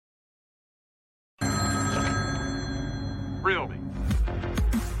Thrill Me.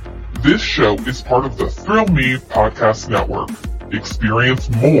 This show is part of the Thrill Me Podcast Network. Experience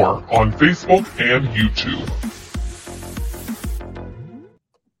more on Facebook and YouTube.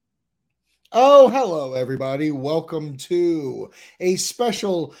 Oh, hello, everybody. Welcome to a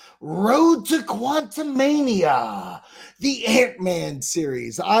special Road to Quantumania, the Ant-Man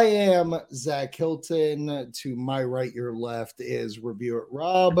series. I am Zach Hilton. To my right, your left is Reviewer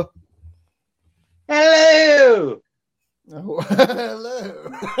Rob. Hello. Oh,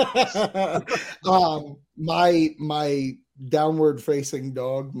 hello. My downward facing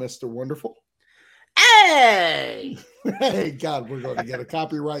dog, Mr. Wonderful. Hey. Hey, God, we're going to get a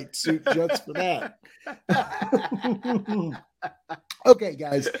copyright suit just for that. Okay,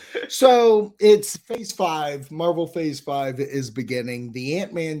 guys. So it's Phase 5. Marvel Phase 5 is beginning. The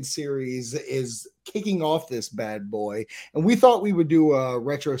Ant-Man series is kicking off this bad boy. And we thought we would do a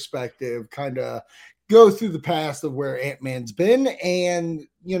retrospective, kind of go through the past of where Ant-Man's been and,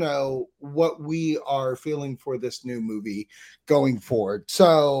 you know, what we are feeling for this new movie going forward.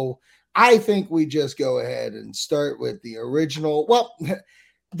 So I think we just go ahead and start with the original. Well,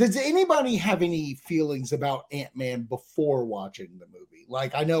 does anybody have any feelings about Ant-Man before watching the movie?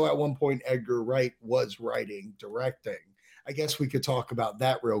 Like, I know at one point Edgar Wright was writing, directing. I guess we could talk about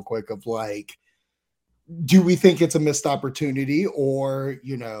that real quick of like, do we think it's a missed opportunity, or,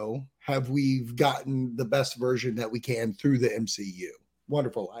 you know, have we gotten the best version that we can through the MCU?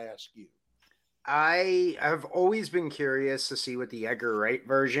 Wonderful. I ask you. I have always been curious to see what the Edgar Wright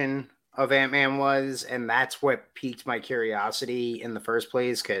version of Ant-Man was, and that's what piqued my curiosity in the first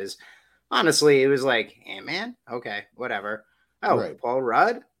place, because honestly, it was like, Ant-Man? Okay, whatever. Oh, right. Paul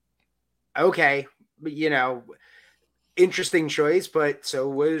Rudd? Okay, but, you know, interesting choice, but so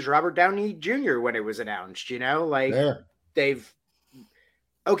was Robert Downey Jr. when it was announced, you know? Like,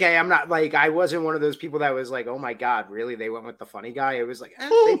 okay, I'm not, like, I wasn't one of those people that was like, oh my God, really? They went with the funny guy? It was like,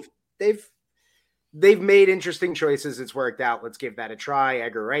 they've made interesting choices. It's worked out. Let's give that a try.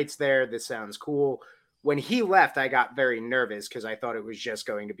 Edgar Wright's there. This sounds cool. When he left, I got very nervous because I thought it was just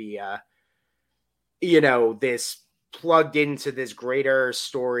going to be, you know, this plugged into this greater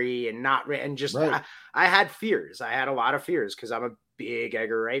story and not, and just, right. I had fears. I had a lot of fears because I'm a big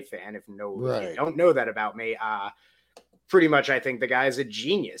Edgar Wright fan. If you don't know that about me, pretty much I think the guy's a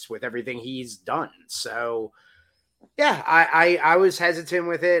genius with everything he's done. So yeah, I was hesitant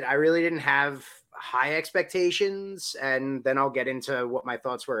with it. I really didn't have high expectations, and then I'll get into what my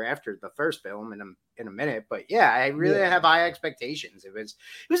thoughts were after the first film in a minute. But yeah, I really have high expectations. It was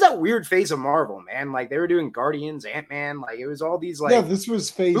that weird phase of Marvel, man. Like they were doing Guardians, Ant-Man, like it was all these like, this was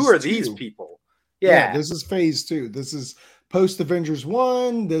phase who are 2. These people? Yeah, this is phase 2. This is post Avengers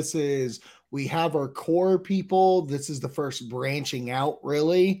 1. This is, we have our core people. This is the first branching out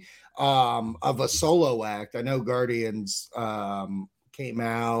really of a solo act. I know Guardians came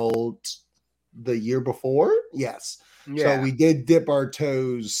out the year before. Yes. Yeah. So we did dip our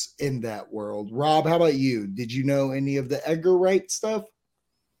toes in that world. Rob, how about you? Did you know any of the Edgar Wright stuff?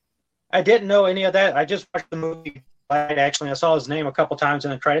 I didn't know any of that. I just watched the movie. Actually, I saw his name a couple times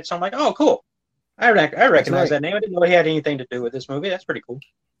in the credits. So I'm like, oh, cool. I recognize that name. I didn't know he had anything to do with this movie. That's pretty cool.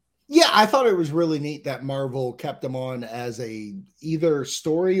 Yeah, I thought it was really neat that Marvel kept him on as a either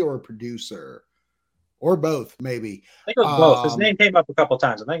story or producer, or both, maybe. I think it was both. His name came up a couple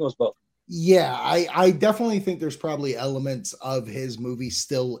times. I think it was both. Yeah, I definitely think there's probably elements of his movie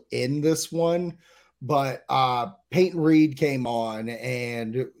still in this one, but Peyton Reed came on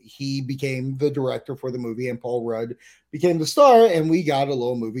and he became the director for the movie, and Paul Rudd became the star, and we got a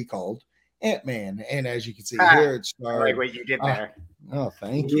little movie called Ant-Man. And as you can see here, it's I like what you did there. Oh,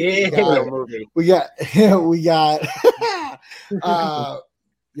 thank you. Yeah, we got how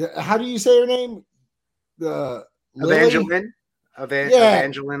do you say her name? Evangeline.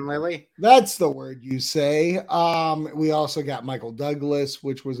 Evangeline Lilly. That's the word you say. We also got Michael Douglas,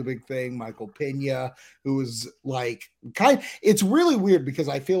 which was a big thing. Michael Pena, who was like it's really weird because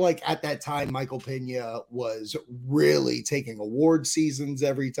I feel like at that time Michael Pena was really taking award seasons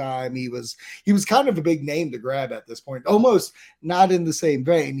every time. He was kind of a big name to grab at this point, almost not in the same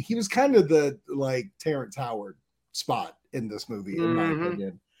vein. He was kind of the like Terrence Howard spot in this movie, in my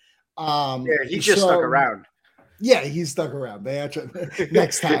opinion. He just stuck around. Yeah, he stuck around. They actually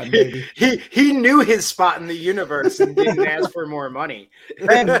next time, baby. He knew his spot in the universe and didn't ask for more money.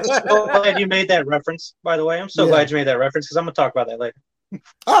 I'm so glad you made that reference, by the way. I'm so glad you made that reference because I'm going to talk about that later.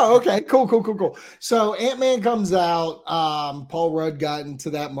 Oh, okay. Cool. So Ant-Man comes out. Paul Rudd got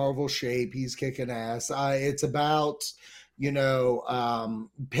into that Marvel shape. He's kicking ass. It's about,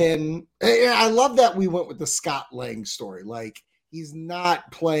 Penn. I love that we went with the Scott Lang story. Like, he's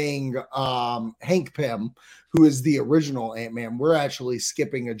not playing Hank Pym, who is the original Ant-Man. We're actually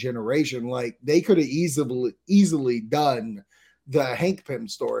skipping a generation. Like, they could have easily done the Hank Pym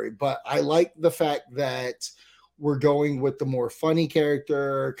story, but I like the fact that we're going with the more funny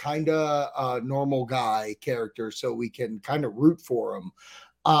character, kind of normal guy character, so we can kind of root for him.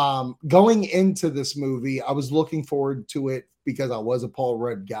 Going into this movie, I was looking forward to it because I was a Paul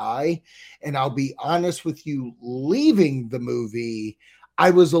Rudd guy. And I'll be honest with you, leaving the movie, I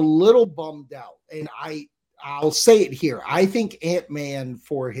was a little bummed out. And I'll say it here. I think Ant-Man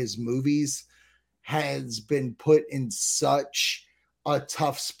for his movies has been put in such a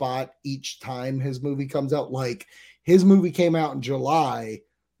tough spot each time his movie comes out. Like, his movie came out in July.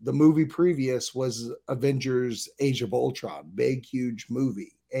 The movie previous was Avengers Age of Ultron, big, huge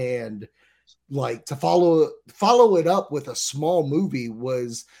movie. And like, to follow it up with a small movie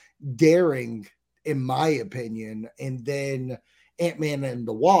was daring, in my opinion. And then Ant-Man and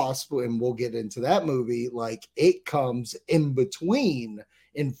the Wasp, and we'll get into that movie, like, it comes in between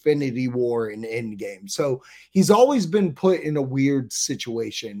Infinity War and Endgame. So he's always been put in a weird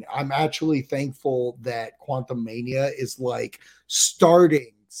situation. I'm actually thankful that Quantumania is like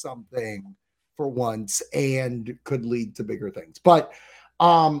starting something for once and could lead to bigger things. But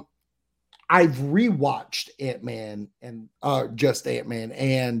I've rewatched Ant-Man and just Ant-Man,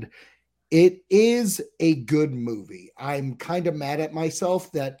 and it is a good movie. I'm kind of mad at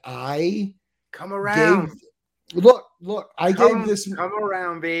myself that I come around. Look, I gave this. Come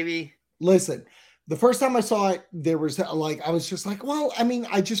around, baby. Listen, the first time I saw it, there was like, I was just like, well, I mean,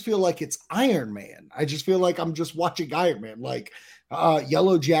 I just feel like it's Iron Man. I just feel like I'm just watching Iron Man. Like,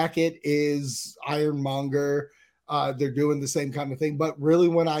 Yellow Jacket is Ironmonger. They're doing the same kind of thing. But really,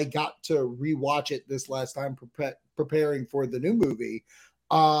 when I got to rewatch it this last time, preparing for the new movie,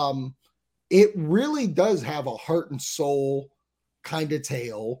 it really does have a heart and soul kind of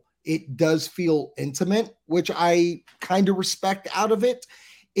tale. It does feel intimate, which I kind of respect out of it.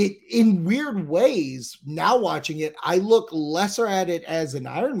 It, in weird ways, now watching it, I look lesser at it as an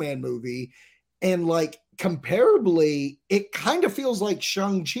Iron Man movie. And like, comparably, it kind of feels like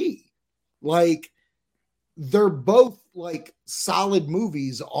Shang-Chi. Like, they're both like solid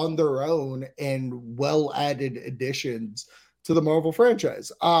movies on their own and well added additions to the Marvel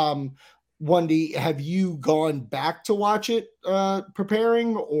franchise. Wendy, have you gone back to watch it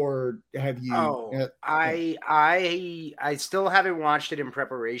preparing, or have you? I still haven't watched it in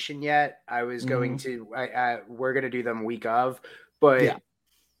preparation yet. I was going to. We're going to do them week of, but yeah.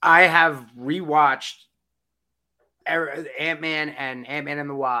 I have rewatched Ant-Man and Ant-Man and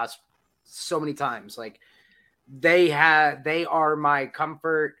the Wasp so many times. Like, they are my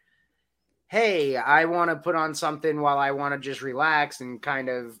comfort. Hey, I want to put on something while I want to just relax and kind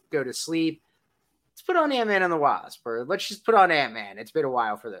of go to sleep. Let's put on Ant-Man and the Wasp, or let's just put on Ant-Man. It's been a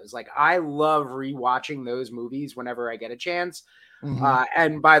while for those. Like, I love rewatching those movies whenever I get a chance.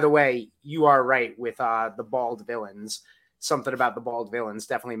 And by the way, you are right with the bald villains. Something about the bald villains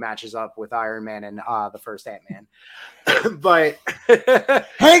definitely matches up with Iron Man and the first Ant-Man. But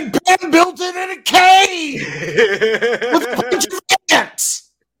Hank Pym built it in a cave with a bunch of ants.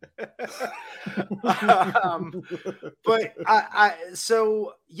 But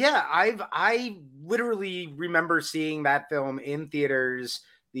I literally remember seeing that film in theaters.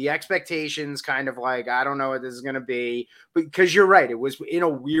 The expectations kind of like, I don't know what this is going to be, because you're right, it was in a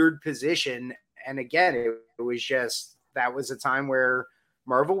weird position. And again, it was just, that was a time where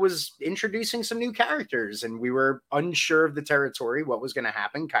Marvel was introducing some new characters and we were unsure of the territory, what was going to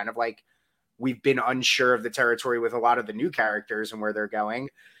happen, kind of like we've been unsure of the territory with a lot of the new characters and where they're going.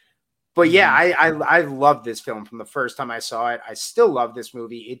 But yeah, I love this film from the first time I saw it. I still love this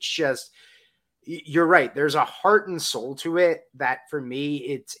movie. It's just, you're right. There's a heart and soul to it that for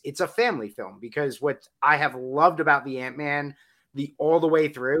me, it's a family film, because what I have loved about the Ant-Man all the way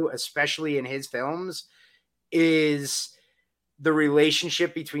through, especially in his films, is the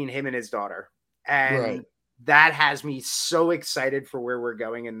relationship between him and his daughter. And that has me so excited for where we're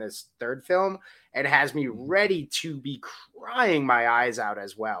going in this third film. It has me ready to be crying my eyes out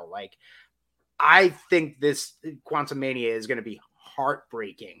as well. Like, I think this Quantumania is going to be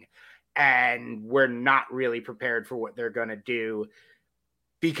heartbreaking, and we're not really prepared for what they're going to do,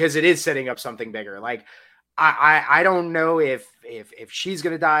 because it is setting up something bigger. Like, I don't know if she's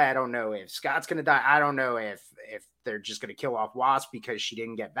going to die. I don't know if Scott's going to die. I don't know if they're just going to kill off Wasp because she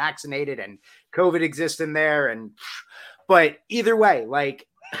didn't get vaccinated and COVID exists in there. But either way, like,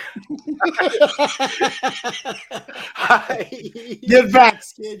 Get back,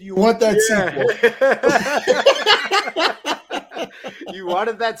 kid. You want that sequel. You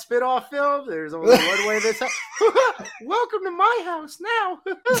wanted that spin-off film? There's only one way this Welcome to my house now.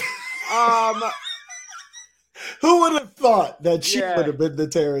 Who would have thought that she would have been the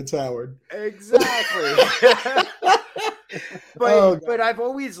Terrence Howard? Exactly. But I've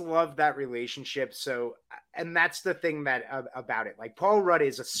always loved that relationship. So, and that's the thing that about it. Like, Paul Rudd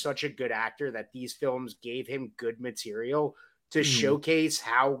is such a good actor that these films gave him good material to showcase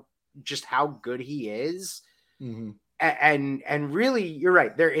how good he is. Mm-hmm. And really, you're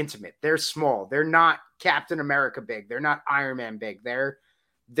right. They're intimate. They're small. They're not Captain America big. They're not Iron Man big. They're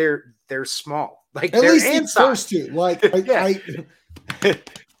small. Like, at least the first two. Like,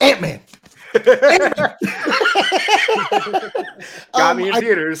 Ant-Man. Got me in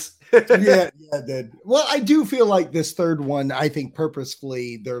theaters. yeah, it did. Well, I do feel like this third one, I think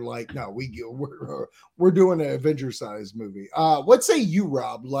purposefully they're like, no, we're doing an Avenger size movie. What say you,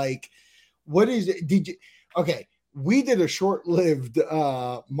 Rob? Like, what is it? Okay, we did a short-lived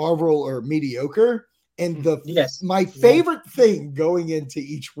Marvel or mediocre, and my favorite thing going into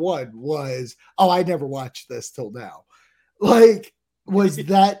each one was, I never watched this till now. Like, was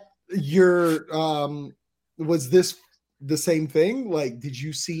that your was this the same thing? Like, did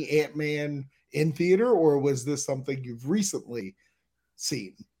you see Ant-Man in theater, or was this something you've recently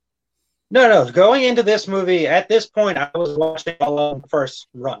seen? No. Going into this movie, at this point, I was watching all of the first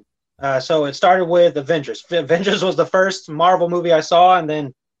run. So it started with Avengers. Avengers was the first Marvel movie I saw, and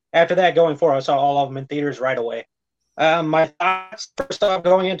then after that, going forward, I saw all of them in theaters right away. My thoughts first off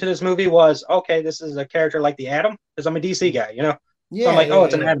going into this movie was, okay, this is a character like the Atom, because I'm a DC guy, you know? Yeah, so I'm like,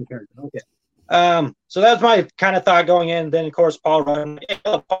 it's an Atom character. Okay. So that was my kind of thought going in. Then, of course, Paul Rudd.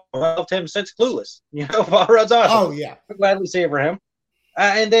 Paul Rudd loved him since Clueless. You know, Paul Rudd's awesome. Oh, yeah. I'm glad we see it for him.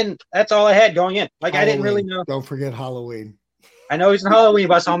 And then that's all I had going in. Like, Halloween. I didn't really know. Don't forget Halloween. I know he's in Halloween,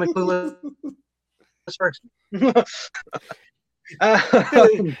 but I saw him in Clueless first.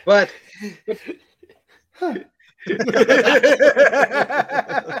 But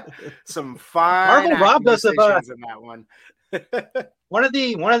some fine Marvel robbed us of in that one. one of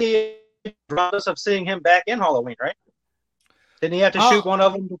the robbed us of seeing him back in Halloween, right? Didn't he have to shoot one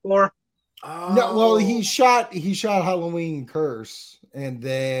of them before? No, well, he shot Halloween Curse, and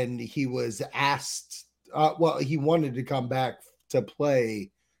then he was asked. He wanted to come back to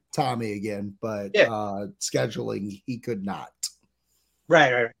play Tommy again, but scheduling he could not.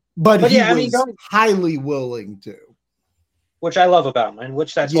 Right. But he was highly willing to. Which I love about him, and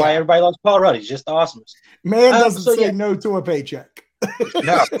that's why everybody loves Paul Rudd. He's just the awesomest. Man doesn't say no to a paycheck.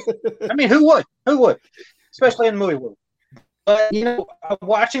 No. I mean, who would? Especially in the movie world. But, you know,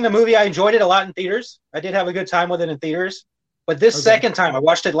 watching the movie, I enjoyed it a lot in theaters. I did have a good time with it in theaters. But this second time, I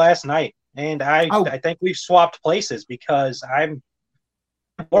watched it last night, and I think we've swapped places because I'm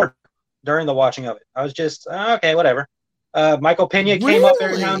bored during the watching of it. I was just, okay, whatever. Michael Pena came up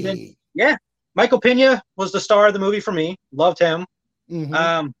every now and then. Yeah. Michael Pena was the star of the movie for me. Loved him. Mm-hmm.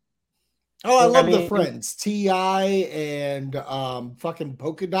 I love the friends. T.I. and fucking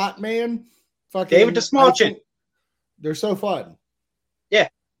Polka Dot Man. Fucking David Dastmalchian. They're so fun. Yeah.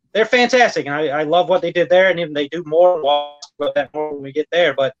 They're fantastic. And I love what they did there. And even they do more. We'll talk about that more when we get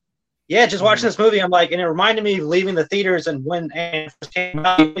there. But yeah, just watching this movie, I'm like, and it reminded me of leaving the theaters, and when it first came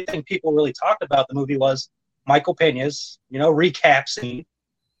out, the only thing people really talked about the movie was Michael Pena's, recap scene,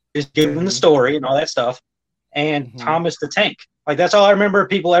 just giving the story and all that stuff, and Thomas the Tank. Like, that's all I remember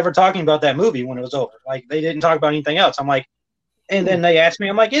people ever talking about that movie when it was over. Like, they didn't talk about anything else. I'm like, and then they asked me,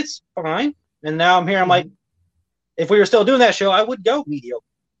 I'm like, it's fine. And now I'm here, I'm like, if we were still doing that show, I would go mediocre.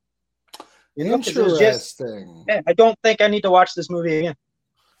 Interesting. I don't think I need to watch this movie again.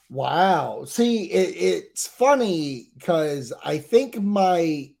 Wow. See, it's funny because I think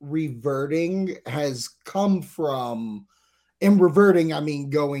my reverting has come from, and reverting, I mean,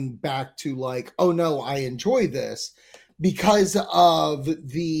 going back to like, oh no, I enjoy this because of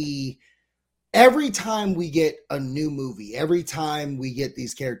every time we get a new movie, every time we get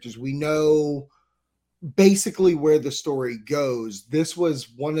these characters, we know basically where the story goes. This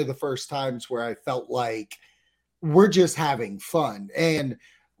was one of the first times where I felt like we're just having fun. And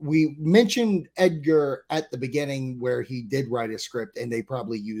we mentioned Edgar at the beginning where he did write a script and they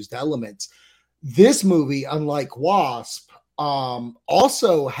probably used elements. This movie, unlike Wasp,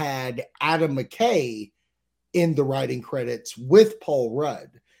 also had Adam McKay in the writing credits with Paul Rudd.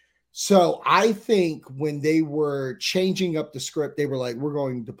 So I think when they were changing up the script, they were like, we're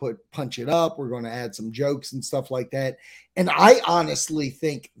going to punch it up. We're going to add some jokes and stuff like that. And I honestly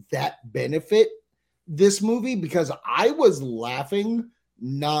think that benefit this movie because I was laughing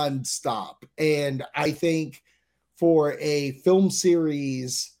nonstop. And I think for a film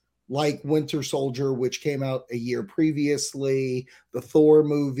series like Winter Soldier, which came out a year previously, the Thor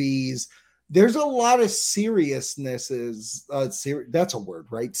movies, there's a lot of seriousnesses. That's a word,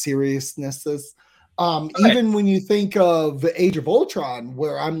 right? Seriousnesses. Right. Even when you think of Age of Ultron,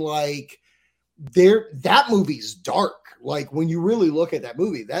 where I'm like, that movie's dark. Like when you really look at that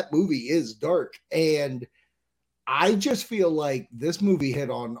movie is dark. And I just feel like this movie hit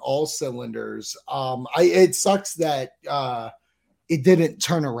on all cylinders. It sucks that it didn't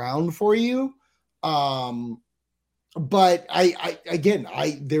turn around for you. But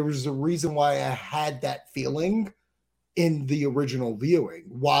there was a reason why I had that feeling in the original viewing,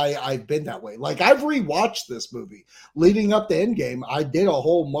 why I've been that way. Like I've rewatched this movie leading up to Endgame. I did a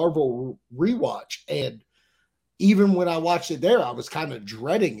whole Marvel rewatch, and even when I watched it there, I was kind of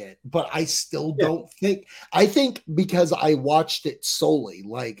dreading it, but I still don't think, I think because I watched it solely,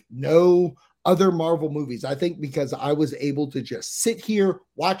 like no other Marvel movies, I think because I was able to just sit here,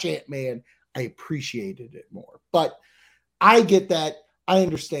 watch Ant-Man, I appreciated it more. But I get that. I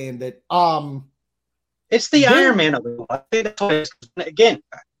understand that. It's the Iron Man of it. I think that's what it is. Again,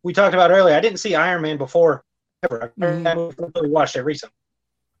 we talked about earlier. I didn't see Iron Man before ever. I really watched it recently.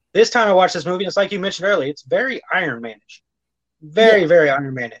 This time I watched this movie, and it's like you mentioned earlier, it's very Iron Man-ish. Very, very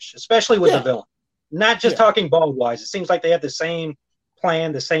Iron Man-ish, especially with the villain. Not just talking ball-wise. It seems like they have the same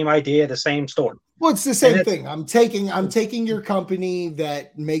plan, the same idea, the same story. Well, it's the same thing. I'm taking your company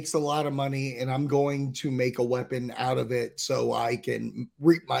that makes a lot of money, and I'm going to make a weapon out of it so I can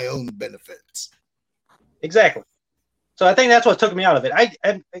reap my own benefits. Exactly. So I think that's what took me out of it.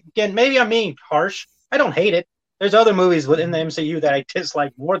 Again, maybe I'm being harsh. I don't hate it. There's other movies within the MCU that I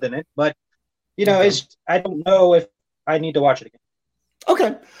dislike more than it, but I don't know if I need to watch it again.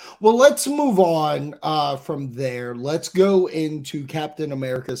 Okay. Well, let's move on from there. Let's go into Captain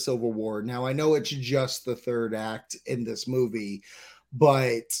America Civil War. Now, I know it's just the third act in this movie,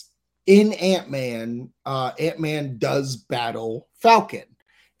 but in Ant-Man, Ant-Man does battle Falcon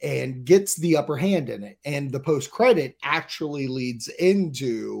and gets the upper hand in it. And the post-credit actually leads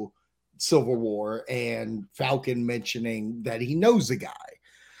into Civil War and Falcon mentioning that he knows a guy.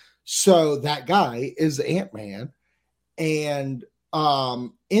 So that guy is Ant-Man. And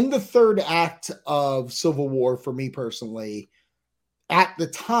in the third act of Civil War, for me personally, at the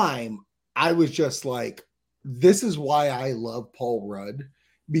time, I was just like, this is why I love Paul Rudd,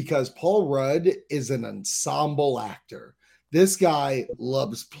 because Paul Rudd is an ensemble actor. This guy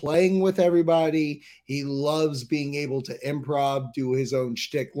loves playing with everybody. He loves being able to improv, do his own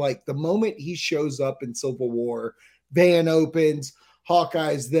shtick. Like the moment he shows up in Civil War, van opens,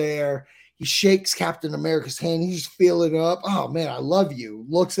 Hawkeye's there. He shakes Captain America's hand. He's feeling up. Oh, man, I love you.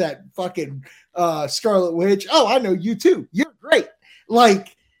 Looks at fucking Scarlet Witch. Oh, I know you too. You're great.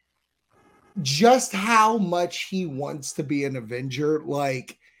 Like, just how much he wants to be an Avenger,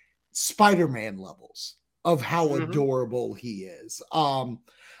 like Spider-Man levels of how adorable he is.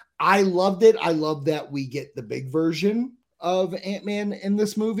 I loved it. I love that we get the big version of Ant-Man in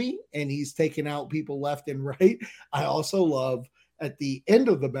this movie, and he's taking out people left and right. I also love at the end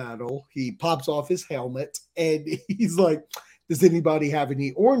of the battle, he pops off his helmet and he's like, does anybody have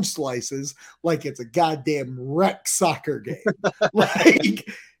any orange slices? Like it's a goddamn rec soccer game. Like,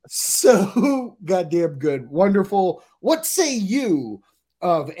 so goddamn good. Wonderful. What say you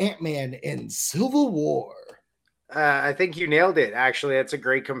of Ant-Man in Civil War? I think you nailed it. Actually, that's a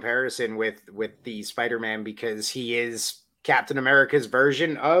great comparison with the Spider-Man, because he is Captain America's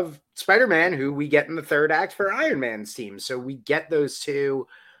version of Spider-Man, who we get in the third act for Iron Man's team. So we get those two.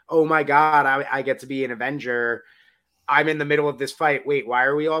 Oh my God, I get to be an Avenger. I'm in the middle of this fight. Wait, why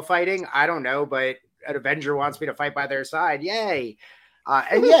are we all fighting? I don't know, but an Avenger wants me to fight by their side. Yay.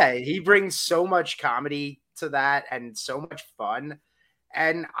 And yeah, he brings so much comedy to that and so much fun.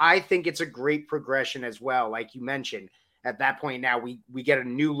 And I think it's a great progression as well. Like you mentioned, at that point now we get a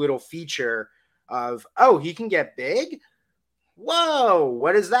new little feature of, oh, he can get big? Whoa,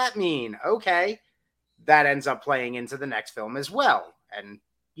 what does that mean? Okay. That ends up playing into the next film as well. And,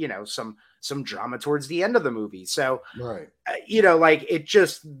 you know, some drama towards the end of the movie. So, right. Like it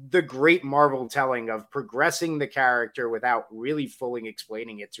just the great Marvel telling of progressing the character without really fully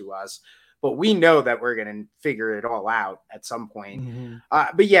explaining it to us. But we know that we're going to figure it all out at some point.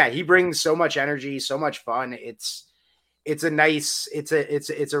 Mm-hmm. But yeah, he brings so much energy, so much fun. It's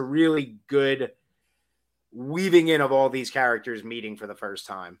a really good weaving in of all these characters meeting for the first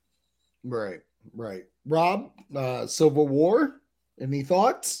time. Right. Rob, Civil War, any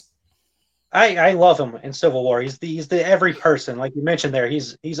thoughts? I love him in Civil War. He's the every person, like you mentioned there.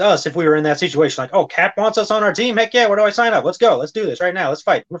 He's us if we were in that situation. Like, oh, Cap wants us on our team. Heck yeah, where do I sign up? Let's go. Let's do this right now. Let's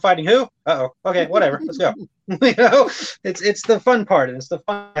fight. We're fighting who? Okay, whatever. Let's go. It's the fun part, and it's the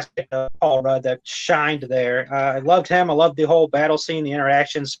fun aspect of Paul Rudd that shined there. I loved him. I loved the whole battle scene, the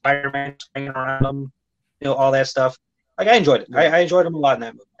interactions, Spider-Man swinging around him, all that stuff. Like, I enjoyed it. I enjoyed him a lot in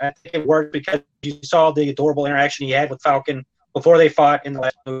that movie. I think it worked because you saw the adorable interaction he had with Falcon before they fought in the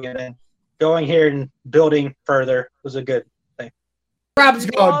last movie, and then going here and building further was a good thing. Rob's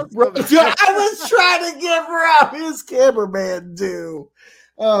gone. I was trying to give Rob his cameraman due.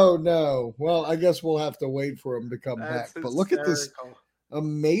 Oh no. Well, I guess we'll have to wait for him to come back. But look at this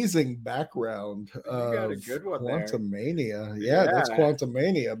amazing background of Quantumania. Yeah, that's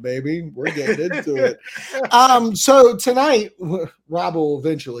Quantumania, baby. We're getting into it. So tonight, Rob will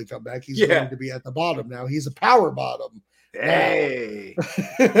eventually come back. He's going to be at the bottom now. He's a power bottom. Hey,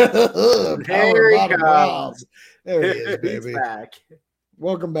 there he comes. There he is, baby. He's back.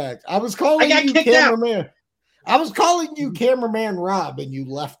 Welcome back. I was calling you cameraman. I was calling you cameraman Rob, and you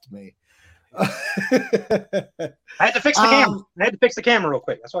left me. I had to fix the camera. I had to fix the camera real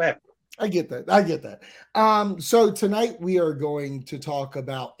quick. That's what happened. I get that. So tonight we are going to talk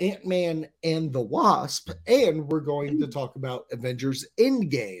about Ant-Man and the Wasp, and we're going to talk about Avengers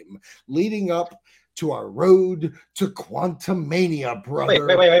Endgame, leading up to our road to Quantumania, brother.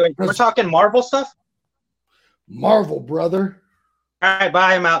 Wait. We're talking Marvel stuff? Marvel, brother. All right,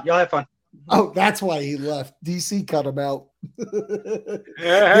 bye. I'm out. Y'all have fun. Oh, that's why he left. DC cut him out.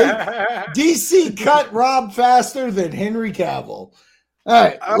 DC cut Rob faster than Henry Cavill. All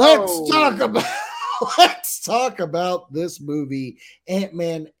right, let's talk about this movie,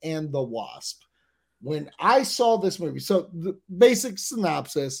 Ant-Man and the Wasp. When I saw this movie, so the basic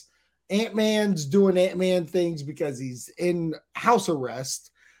synopsis, Ant-Man's doing Ant-Man things because he's in house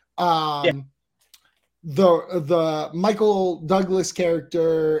arrest. The Michael Douglas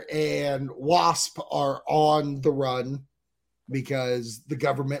character and Wasp are on the run because the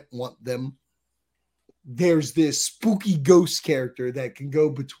government want them. There's this spooky ghost character that can go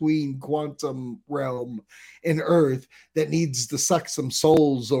between quantum realm and Earth that needs to suck some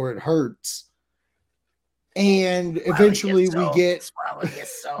souls or it hurts. And eventually we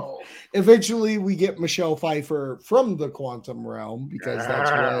get Michelle Pfeiffer from the quantum realm because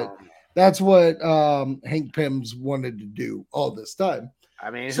that's what Hank Pym's wanted to do all this time.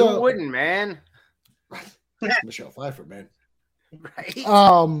 I mean, who wouldn't, man? Michelle Pfeiffer, man. Right.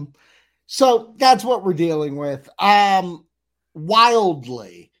 So that's what we're dealing with.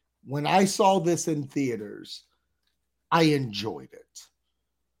 Wildly, when I saw this in theaters, I enjoyed it.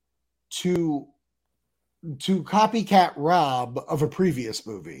 To copycat Rob of a previous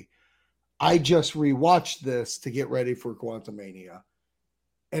movie, I just rewatched this to get ready for Quantumania.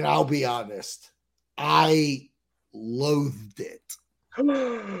 And I'll be honest, I loathed it.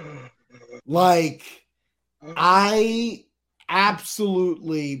 Like, I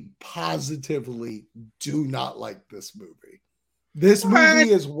absolutely, positively do not like this movie. This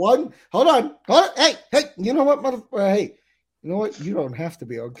movie is one. Hold on. Hey, you know what, hey, you know what? You don't have to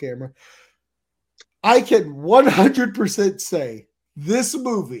be on camera. I can 100% say this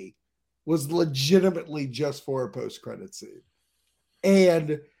movie was legitimately just for a post-credit scene.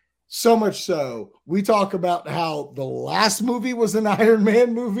 And so much so, we talk about how the last movie was an Iron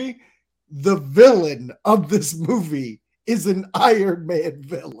Man movie. The villain of this movie is an Iron Man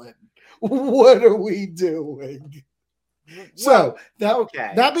villain. What are we doing? So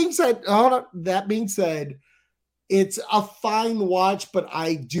that being said, it's a fine watch, but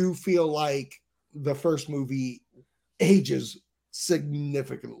I do feel like the first movie ages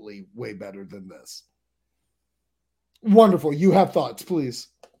significantly way better than this. Wonderful. You have thoughts, please.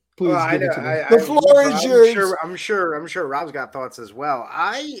 Give it to me. The floor is yours. I'm sure Rob's got thoughts as well.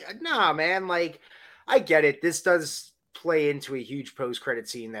 Man, like, I get it. This does play into a huge post-credit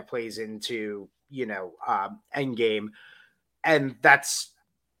scene that plays into, Endgame. And that's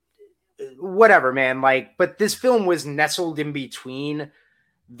whatever, man. Like, but this film was nestled in between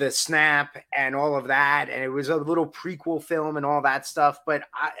the snap and all of that, and it was a little prequel film and all that stuff. But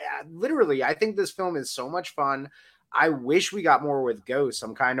I think this film is so much fun. I wish we got more with Ghost.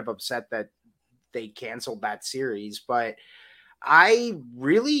 I'm kind of upset that they canceled that series, but I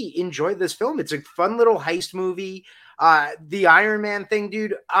really enjoyed this film. It's a fun little heist movie. The Iron Man thing,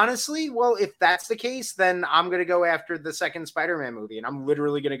 dude, honestly, well, if that's the case, then I'm going to go after the second Spider-Man movie, and I'm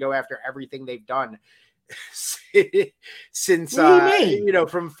literally going to go after everything they've done since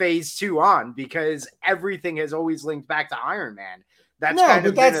from phase 2 on, because everything has always linked back to Iron Man. That's not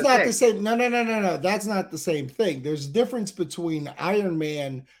the same. No. That's not the same thing. There's a difference between Iron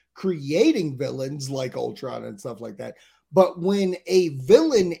Man creating villains like Ultron and stuff like that. But when a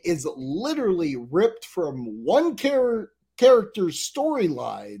villain is literally ripped from one character's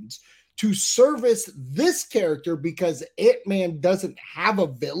storylines to service this character because Ant-Man doesn't have a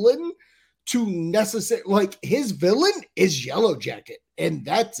villain to necessarily, like, his villain is Yellow Jacket, and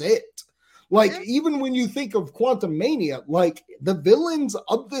that's it. Like, even when you think of Quantumania, like, the villains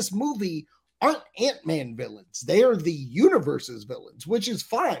of this movie aren't Ant-Man villains. They are the universe's villains, which is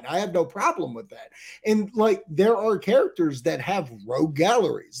fine. I have no problem with that. And, like, there are characters that have rogue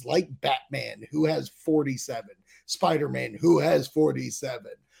galleries, like Batman, who has 47, Spider-Man, who has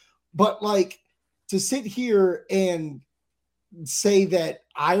 47. But, like, to sit here and say that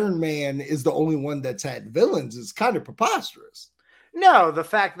Iron Man is the only one that's had villains is kind of preposterous. No, the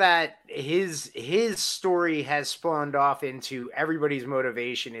fact that his story has spawned off into everybody's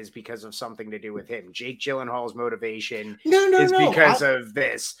motivation is because of something to do with him. Jake Gyllenhaal's motivation is because of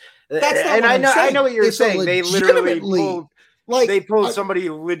this. And I know what you're saying. They literally pulled somebody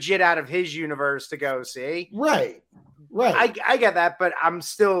legit out of his universe to go see. Right. I get that, but I'm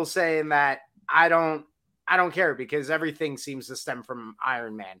still saying that I don't care because everything seems to stem from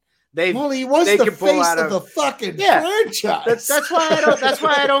Iron Man. He was the face of the fucking franchise. That's why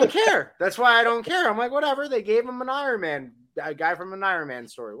I don't care. That's why I don't care. I'm like, whatever. They gave him an Iron Man, a guy from an Iron Man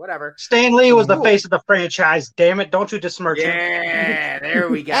story, whatever. Stan Lee was the face of the franchise. Damn it! Don't you besmirch him? Yeah, there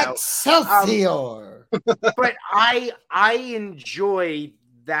we go. Excelsior. But I enjoy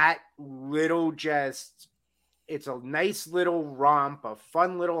that little just. It's a nice little romp, a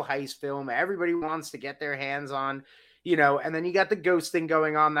fun little heist film. Everybody wants to get their hands on. You know, and then you got the Ghost thing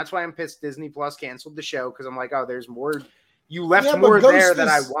going on. That's why I'm pissed Disney Plus canceled the show because I'm like, oh, there's more. You left more there than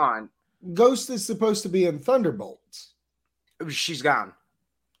I want. Ghost is supposed to be in Thunderbolts. She's gone.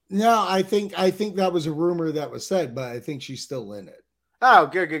 No, I think that was a rumor that was said, but I think she's still in it. Oh,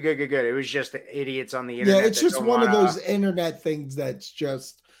 good. It was just the idiots on the internet. Yeah, it's just one of those internet things that's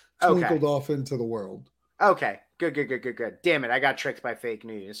just twinkled off into the world. Okay, good. Damn it, I got tricked by fake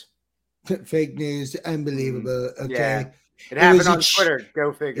news. Fake news, unbelievable. Okay, yeah. It happened on Twitter.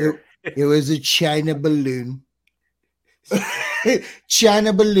 Go figure. It was a China balloon.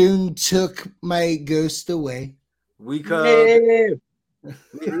 China balloon took my ghost away. I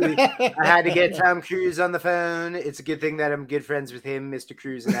had to get Tom Cruise on the phone. It's a good thing that I'm good friends with him, Mr.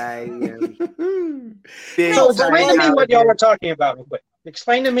 Cruise and I. So explain to me what y'all were talking about real quick.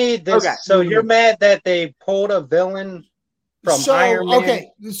 Explain to me this. Okay. So you're mad that they pulled a villain from Iron Man?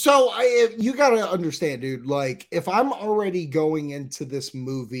 Okay, so you got to understand, dude. Like, if I'm already going into this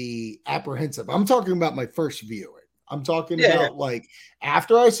movie apprehensive, I'm talking about my first viewing. I'm talking about, like,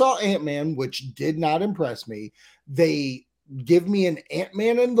 after I saw Ant-Man, which did not impress me, they give me an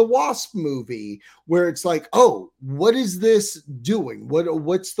Ant-Man and the Wasp movie where it's like, oh, what is this doing?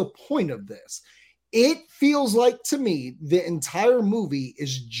 What's the point of this? It feels like to me the entire movie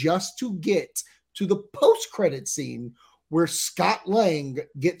is just to get to the post-credit scene where Scott Lang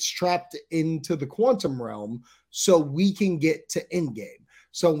gets trapped into the quantum realm so we can get to Endgame.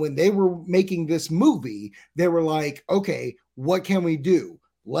 So when they were making this movie, they were like, okay, what can we do?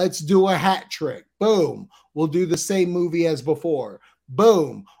 Let's do a hat trick. Boom. We'll do the same movie as before.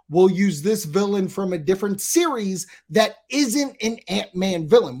 Boom. We'll use this villain from a different series that isn't an Ant-Man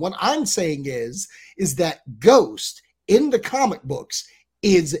villain. What I'm saying is that Ghost in the comic books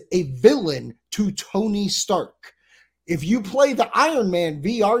is a villain to Tony Stark. If you play the Iron Man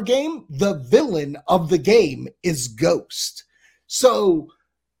VR game, the villain of the game is Ghost. So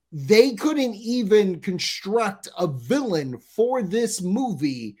they couldn't even construct a villain for this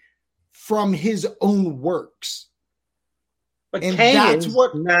movie from his own works. But Kang is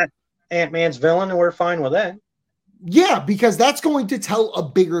not Ant-Man's villain, and we're fine with that. Yeah, because that's going to tell a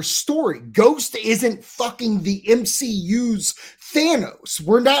bigger story. Ghost isn't fucking the MCU's Thanos.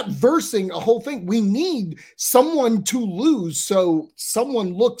 We're not versing a whole thing. We need someone to lose so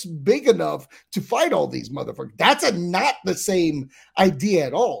someone looks big enough to fight all these motherfuckers. That's not the same idea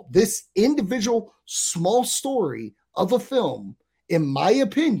at all. This individual small story of a film, in my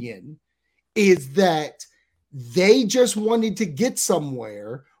opinion, is that they just wanted to get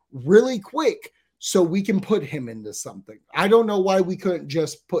somewhere really quick so we can put him into something. I don't know why we couldn't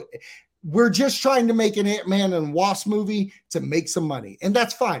just we're just trying to make an Ant-Man and Wasp movie to make some money. And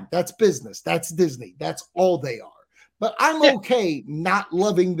that's fine. That's business. That's Disney. That's all they are. But I'm okay not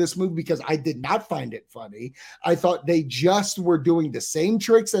loving this movie because I did not find it funny. I thought they just were doing the same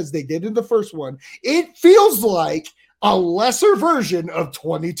tricks as they did in the first one. It feels like a lesser version of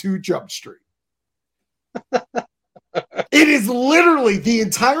 22 Jump Street. It is literally the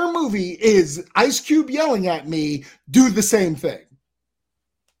entire movie is Ice Cube yelling at me, do the same thing.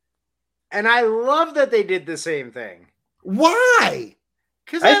 And I love that they did the same thing. Why?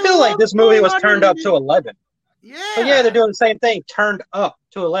 Because I feel like this movie was turned up to 11. Yeah. So yeah, they're doing the same thing, turned up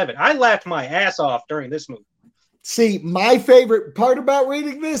to 11. I laughed my ass off during this movie. See, my favorite part about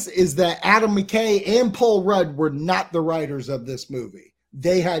reading this is that Adam McKay and Paul Rudd were not the writers of this movie.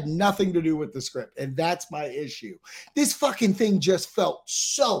 They had nothing to do with the script, and that's my issue. This fucking thing just felt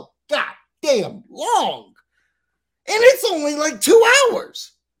so goddamn long, and it's only like 2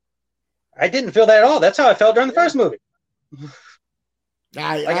 hours. I didn't feel that at all. That's how I felt during the first movie.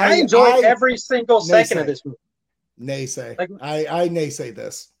 I enjoyed every single second of this movie. Naysay. Like, I naysay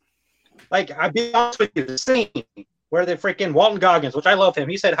this. Like, I'll be honest with you, the scene where the freaking Walton Goggins, which I love him,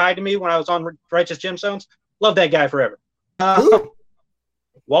 he said hi to me when I was on Righteous Gemstones. Love that guy forever. Who?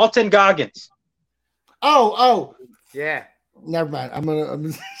 Walton Goggins. Oh. Yeah. Never mind.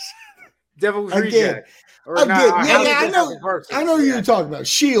 I'm Devil's Again. Reject. Or Again, not, I know who you're talking about.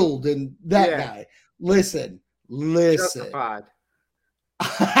 Shield and that Yeah. guy. Listen. Justified.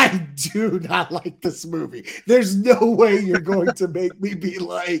 I do not like this movie. There's no way you're going to make me be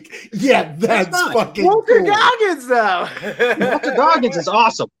like, yeah, that's fucking Walter cool. Goggins, though. Walton Goggins is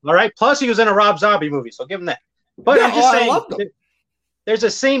awesome. All right. Plus, he was in a Rob Zombie movie, so give him that. But Yeah, I'm just I saying, loved him. there's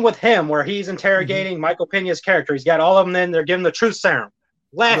a scene with him where he's interrogating Michael Pena's character. He's got all of them in. They're giving the truth serum.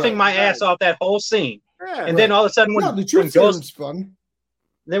 Laughing my ass off that whole scene. Yeah. And then all of a sudden, No, the truth serum's fun.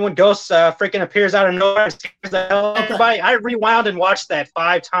 Then when Ghost freaking appears out of nowhere and scares the hell out of everybody, I rewound and watched that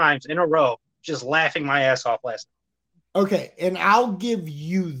 5 times in a row, just laughing my ass off last night. Okay, and I'll give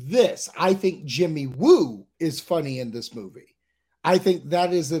you this. I think Jimmy Woo is funny in this movie. I think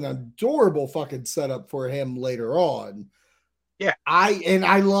that is an adorable fucking setup for him later on. Yeah.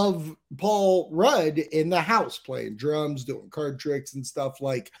 I love Paul Rudd in the house playing drums, doing card tricks and stuff.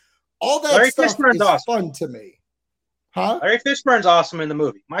 Like all that Larry stuff Fishburne's is awesome. fun to me. Huh? Larry Fishburne's awesome in the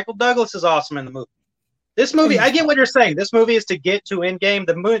movie. Michael Douglas is awesome in the movie. This movie, I get what you're saying. This movie is to get to Endgame.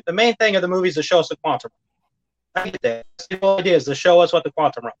 The main thing of the movie is to show us the quantum. I get that. The whole idea is to show us what the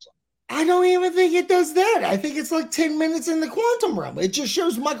quantum realm's like. I don't even think it does that. I think it's like 10 minutes in the quantum realm. It just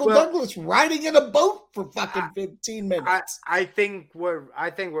shows Michael Douglas riding in a boat for fucking 15 minutes. I think what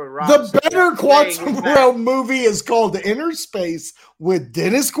Rob The better quantum realm movie is called Inner Space with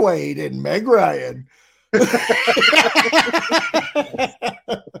Dennis Quaid and Meg Ryan.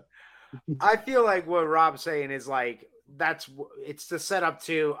 I feel like what Rob's saying is like it's the setup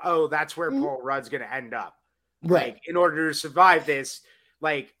to that's where Paul Rudd's gonna end up. Right. Like in order to survive this,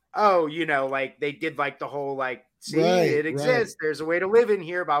 like like they did like the whole like see it exists. There's a way to live in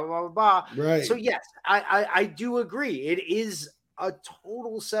here. Blah blah blah blah. Right. So yes, I do agree. It is a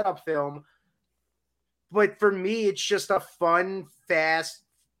total setup film, but for me, it's just a fun, fast,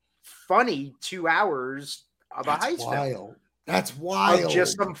 funny 2 hours of a heist film. That's wild.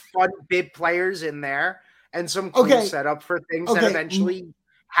 Just some fun big players in there and some cool setup for things that eventually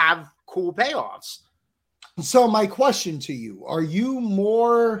have cool payoffs. So my question to you, are you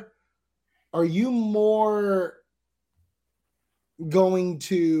more going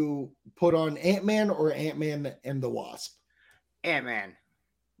to put on Ant-Man or Ant-Man and the Wasp? Ant-Man.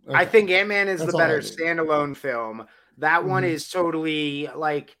 Okay. I think Ant-Man is That's the better standalone film. That one is totally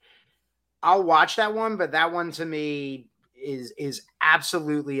like I'll watch that one, but that one to me is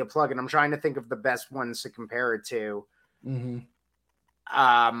absolutely a plug. And I'm trying to think of the best ones to compare it to. Mm-hmm.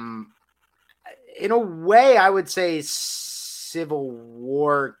 In a way, I would say Civil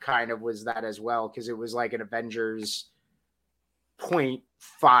War kind of was that as well, because it was like an Avengers 0.5.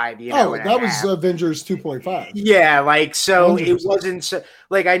 That was Avengers 2.5. Yeah, like so 100%. it wasn't so,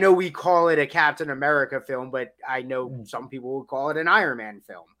 like I know we call it a Captain America film, but I know some people would call it an Iron Man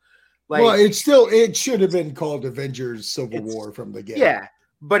film. Like, well, it should have been called Avengers Civil War from the get. Yeah,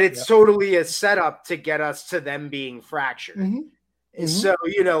 but it's totally a setup to get us to them being fractured. Mm-hmm. So,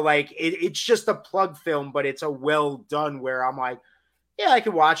 like it's just a plug film, but it's a well done where I'm like, yeah, I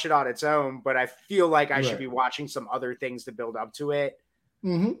could watch it on its own, but I feel like I should be watching some other things to build up to it.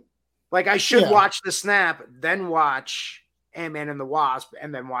 Mm-hmm. Like I should watch The Snap, then watch Ant-Man and the Wasp,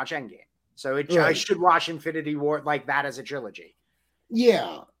 and then watch Endgame. So I should watch Infinity War like that as a trilogy.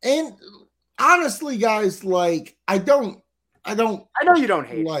 Yeah. And honestly, guys, like I know you don't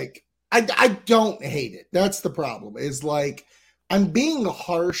hate it. I don't hate it. That's the problem. Is like I'm being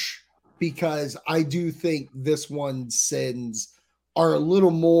harsh because I do think this one's sins are a little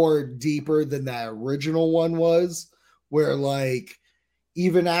more deeper than that original one was, where like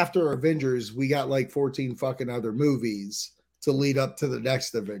even after Avengers, we got like 14 fucking other movies to lead up to the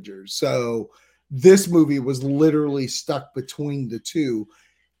next Avengers. So this movie was literally stuck between the two.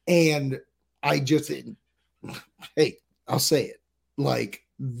 And I just, hey, I'll say it. Like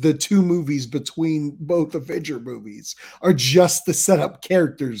the two movies between both Avenger movies are just to set up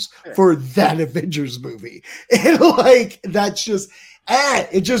characters for that Avengers movie. And like, that's just,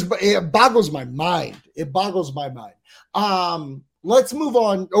 it boggles my mind. It boggles my mind. Let's move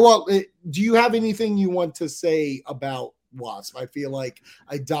on. Well, do you have anything you want to say about Wasp? I feel like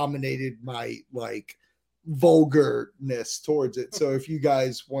I dominated my like vulgarness towards it. So if you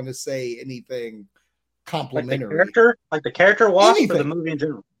guys want to say anything complimentary, like the character Wasp or the movie in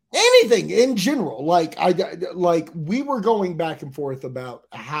general, anything in general, like we were going back and forth about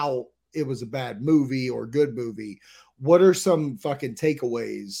how it was a bad movie or good movie. What are some fucking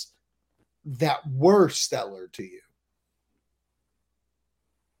takeaways that were stellar to you?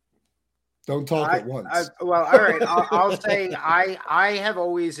 Don't talk at once. Well, all right. I'll say I have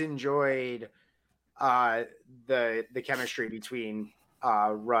always enjoyed the chemistry between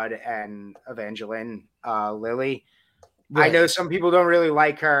Rudd and Evangeline Lilly. Right. I know some people don't really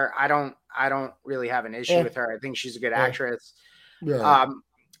like her. I don't really have an issue with her. I think she's a good actress. Yeah.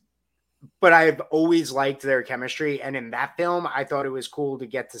 But I've always liked their chemistry, and in that film, I thought it was cool to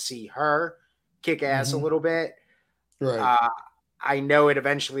get to see her kick ass a little bit. Right. I know it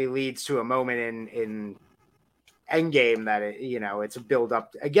eventually leads to a moment in Endgame that it's a build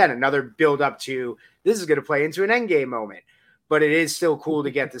up again, another build up to this is going to play into an Endgame moment, but it is still cool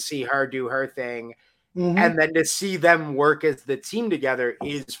to get to see her do her thing, and then to see them work as the team together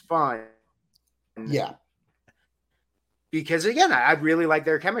is fun. Yeah, because again, I really like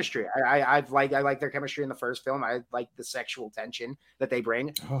their chemistry. I like their chemistry in the first film. I like the sexual tension that they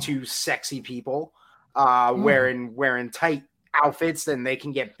bring to sexy people, wearing tight outfits, then they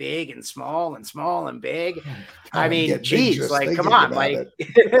can get big and small and big. I mean, geez, like, come on, like,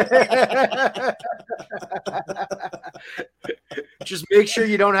 just make sure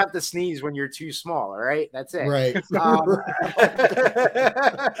you don't have to sneeze when you're too small. All right, that's it. Right. That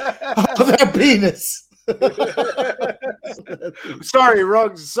penis. Sorry,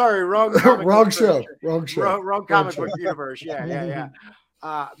 wrong wrong show. Wrong comic book universe. Yeah.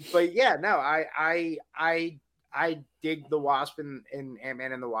 But yeah, no, I dig the Wasp in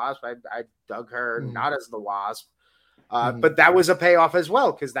Ant-Man and the Wasp. I dug her not as the Wasp, but that was a payoff as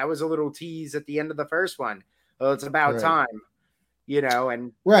well, because that was a little tease at the end of the first one. Well, it's about time,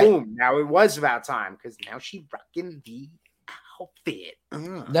 and boom, now it was about time, because now she's rocking the outfit.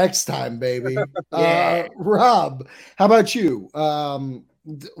 Next time, baby. Rob, how about you?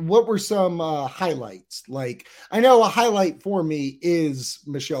 What were some highlights? Like, I know a highlight for me is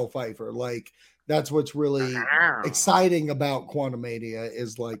Michelle Pfeiffer. Like, that's what's really exciting about Quantumania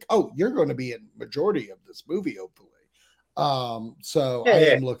is like, oh, you're going to be in majority of this movie, hopefully. So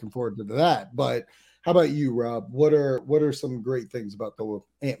I am looking forward to that. But how about you, Rob? What are some great things about the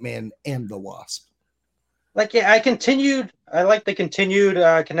Ant-Man and the Wasp? Like, I like the continued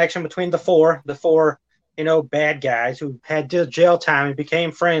connection between the four, bad guys who had jail time and became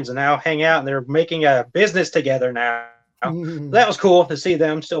friends and now hang out, and they're making a business together now. That was cool to see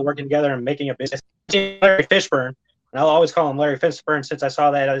them still working together and making a business. Larry Fishburne, and I'll always call him Larry Fishburne since I saw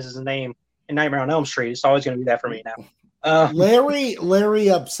that as his name in Nightmare on Elm Street. It's always going to be that for me now. Larry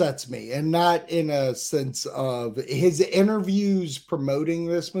upsets me, and not in a sense of his interviews promoting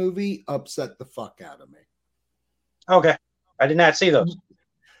this movie upset the fuck out of me. Okay, I did not see those.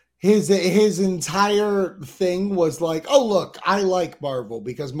 His entire thing was like, oh, look, I like Marvel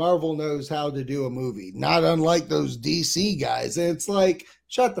because Marvel knows how to do a movie, not unlike those DC guys. And it's like,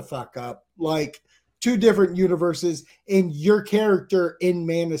 shut the fuck up. Like, two different universes, and your character in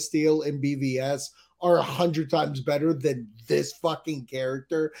Man of Steel and BVS are 100 times better than this fucking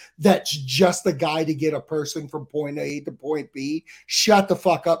character that's just a guy to get a person from point A to point B. Shut the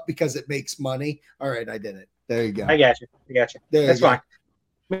fuck up because it makes money. All right, I did it. There you go. I got you. That's fine.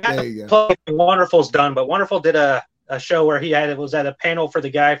 There you go. Wonderful's done, but Wonderful did a show where was at a panel for the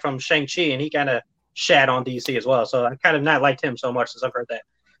guy from Shang-Chi, and he kind of shat on DC as well. So I kind of not liked him so much since I've heard that.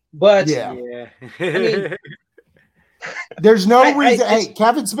 But yeah. I mean, there's no reason. Hey,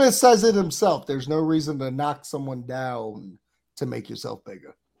 Kevin Smith says it himself. There's no reason to knock someone down to make yourself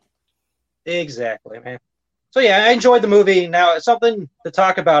bigger. Exactly, man. So yeah, I enjoyed the movie. Now, something to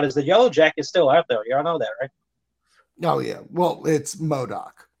talk about is the Yellow Jacket is still out there. Y'all know that, right? Oh yeah. Well, it's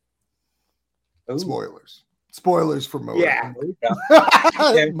MODOK. Spoilers for MODOK. Yeah.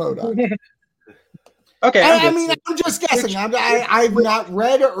 MODOK. Okay. I mean, I'm just guessing. I've not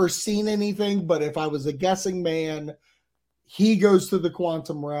read or seen anything, but if I was a guessing man, he goes to the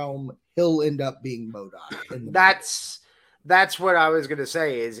quantum realm, he'll end up being MODOK. That's what I was gonna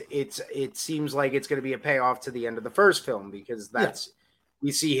say. Is it seems like it's gonna be a payoff to the end of the first film, because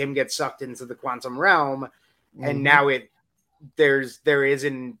we see him get sucked into the quantum realm, and now there is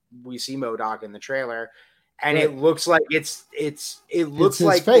we see MODOK in the trailer, and Right. it looks like it looks his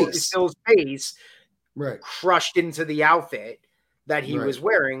like face. Corey Still's face Right. crushed into the outfit that he Right. was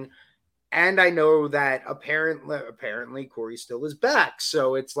wearing. And I know that apparently Corey Still is back.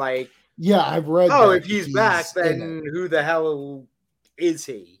 So it's like, Yeah, I've read. oh, that if he's back, in then it. who the hell is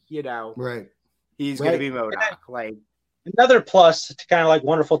he? You know, Right. he's Right. going to be MODOK. Like, Another plus to kind of like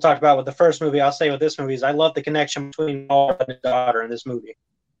Wonderful talked about with the first movie, I'll say with this movie is I love the connection between Paul and his daughter in this movie.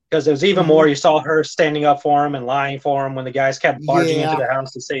 Because there was even more, you saw her standing up for him and lying for him when the guys kept barging into the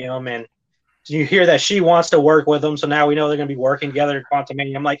house to see him. And you hear that she wants to work with him. So now we know they're going to be working together in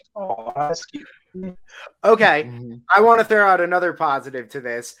Quantumania. I'm like, oh, that's cute. okay, Mm-hmm. I want to throw out another positive to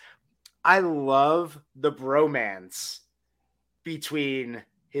this. I love the bromance between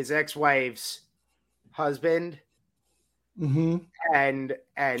his ex-wife's husband Mm-hmm. and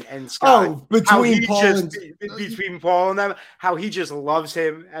Scott. Oh, between Paul and them, how he just loves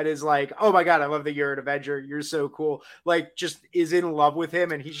him and is like, oh my god, I love that you're an Avenger. You're so cool. Like, just is in love with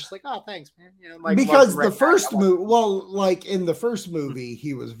him, and he's just like, oh, thanks, man. You know, like, because the first movie, well, like in the first movie,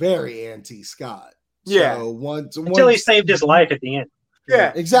 he was very anti-Scott. Yeah. So once Until he saved his life at the end.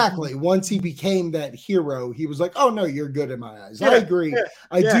 Yeah, exactly. Once he became that hero, he was like, "Oh no, you're good in my eyes." Yeah, I agree. yeah,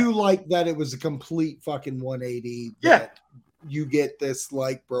 I do like that it was a complete fucking 180. Yeah, you get this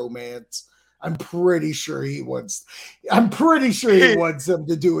like bromance. I'm pretty sure he wants him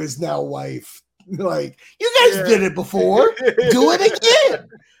to do his now wife. Like, you guys did it before. Do it again.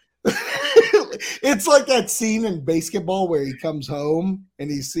 It's like that scene in Basketball where he comes home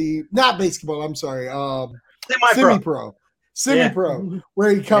and not Basketball, I'm sorry, Semi-Pro, where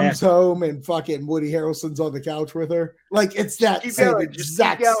he comes home and fucking Woody Harrelson's on the couch with her. Like, it's that same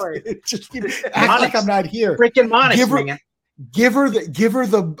exact. Just act like I'm not here. Freaking Monix, man. Give her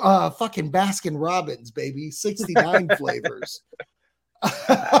the fucking Baskin Robbins, baby. 69 flavors. What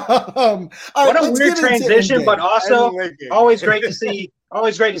a weird transition, but also always great to see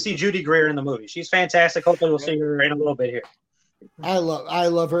Judy Greer in the movie. She's fantastic. Hopefully we'll see her in a little bit here. I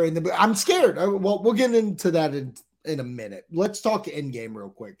love her in the movie. I'm scared. We'll get into that in a minute. Let's talk Endgame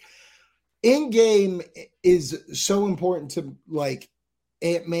real quick. Endgame is so important to like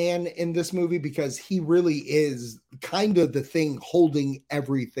Ant-Man in this movie because he really is kind of the thing holding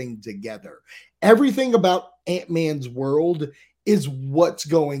everything together. Everything about Ant-Man's world is what's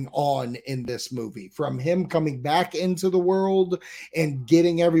going on in this movie, from him coming back into the world and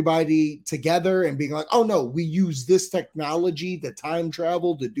getting everybody together and being like, oh no, we use this technology, the time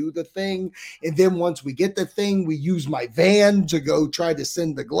travel, to do the thing. And then once we get the thing, we use my van to go try to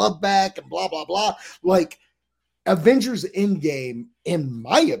send the glove back and blah, blah, blah. Like, Avengers Endgame, in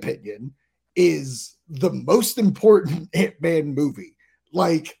my opinion, is the most important Ant-Man movie.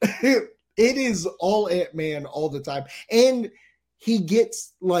 Like, it is all Ant-Man all the time. And he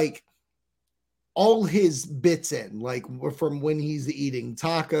gets like all his bits in, like from when he's eating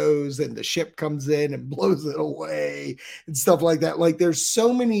tacos and the ship comes in and blows it away and stuff like that. Like, there's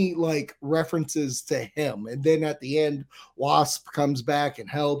so many like references to him. And then at the end, Wasp comes back and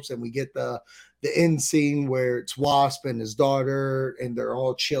helps, and we get the end scene where it's Wasp and his daughter and they're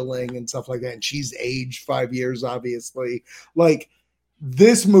all chilling and stuff like that. And she's aged 5 years, obviously. Like,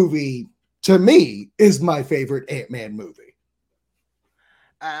 this movie to me is my favorite Ant-Man movie.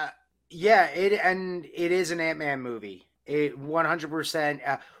 It is an Ant-Man movie. It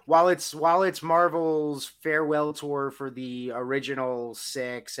 100%. While it's Marvel's farewell tour for the original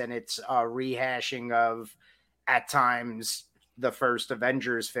 6, and it's a rehashing of at times the first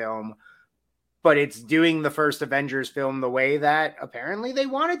Avengers film, but it's doing the first Avengers film the way that apparently they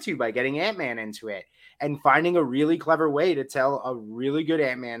wanted to, by getting Ant-Man into it and finding a really clever way to tell a really good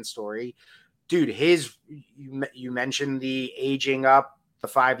Ant-Man story. Dude, you mentioned the aging up, the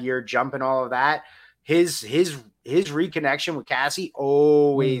 5-year jump and all of that. His reconnection with Cassie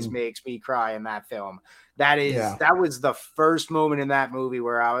always makes me cry in that film. That was the first moment in that movie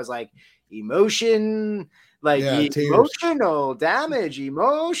where I was like, emotional damage.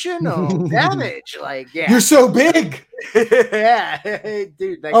 Like, yeah. You're so big. Yeah.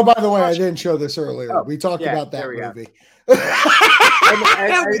 Dude. Like, by the way, I didn't show this earlier. We talked about that movie.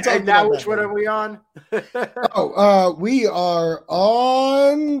 and now which one are we on? We are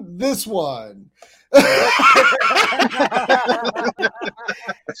on this one.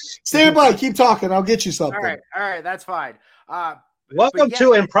 Stand by, keep talking. I'll get you something. All right, that's fine. Welcome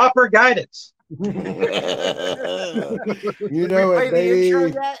to Improper Guidance. You know it,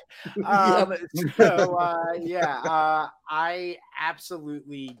 baby. I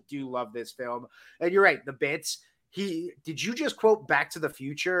absolutely do love this film. And you're right, the bits. Did you just quote Back to the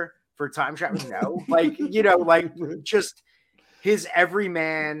Future for time travel? No, like, just his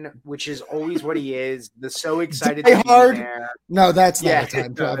everyman, which is always what he is. The so excited Die to be Hard? there. No, that's not Yeah, a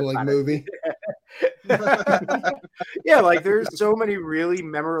time no, traveling that's not movie. Yeah, like there's so many really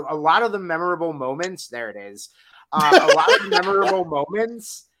memorable. A lot of the memorable moments. There it is. A lot of the memorable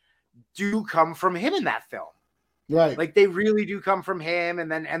moments do come from him in that film. Right. Like they really do come from him,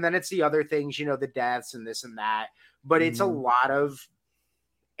 and then it's the other things, you know, the deaths and this and that. But it's a lot of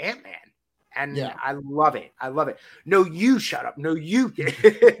Ant-Man. And I love it. I love it. No, you shut up. No, you.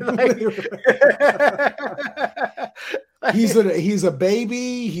 He's a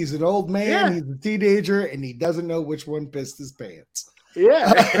baby. He's an old man. He's a teenager, and he doesn't know which one pissed his pants.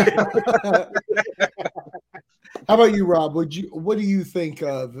 Yeah. How about you, Rob? What do you think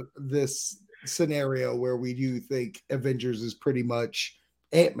of this scenario where we do think Avengers is pretty much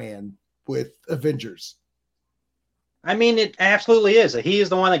Ant-Man with Avengers? I mean, it absolutely is. He is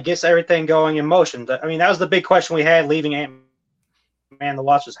the one that gets everything going in motion. I mean, that was the big question we had leaving Ant-Man the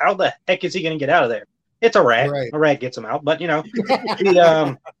Wasp, was how the heck is he going to get out of there? It's a rat. Right. A rat gets him out. But, you know,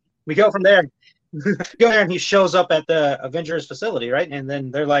 we go from there. Go there and he shows up at the Avengers facility, right? And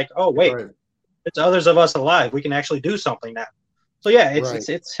then they're like, oh, wait, it's others of us alive. We can actually do something now. So, yeah, it's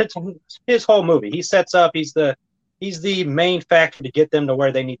his whole movie. He sets up. He's the main factor to get them to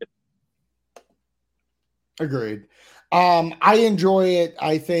where they need to be. Agreed. I enjoy it.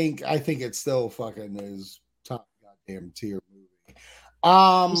 I think it still fucking is top goddamn tier movie.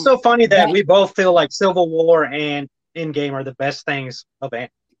 It's so funny that we both feel like Civil War and Endgame are the best things of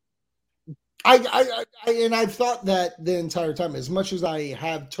Ant. I've thought that the entire time. As much as I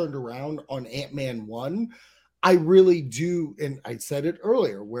have turned around on Ant-Man 1, I really do, and I said it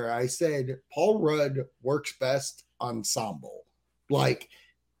earlier where I said Paul Rudd works best ensemble. Like,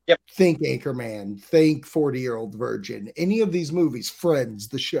 think Anchorman, think 40-Year-Old Virgin, any of these movies, Friends,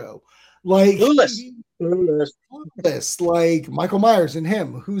 the show. Like Clueless, like Michael Myers and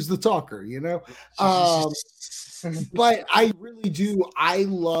him, who's the talker, you know? But I really do. I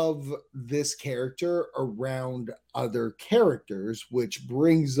love this character around other characters, which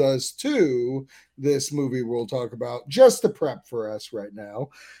brings us to this movie we'll talk about just to prep for us right now.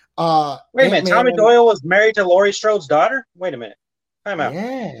 Wait a minute. Tommy Doyle was married to Laurie Strode's daughter? Wait a minute. I'm out.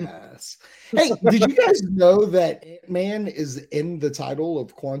 Yes. Hey, did you guys know that Ant-Man is in the title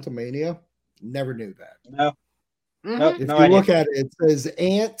of Quantumania? Never knew that. No. If you look at it, it says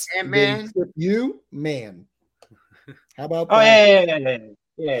Ant-Man. You, man. How about that?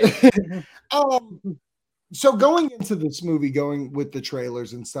 Yeah. So going into this movie, going with the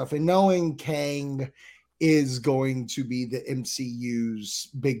trailers and stuff, and knowing Kang is going to be the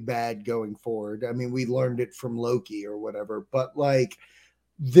MCU's big bad going forward. I mean, we learned it from Loki or whatever, but like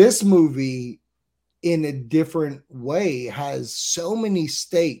this movie in a different way has so many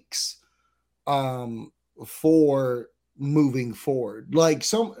stakes for moving forward. Like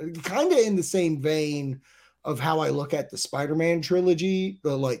some kind of in the same vein of how I look at the Spider-Man trilogy,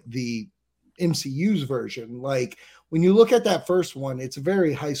 the MCU's version. Like when you look at that first one, it's a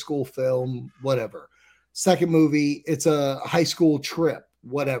very high school film, whatever. Second movie, it's a high school trip,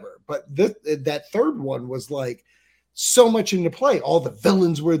 whatever. But that third one was like so much into play. All the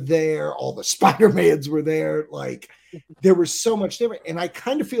villains were there, all the Spider-Mans were there. Like there was so much different. And I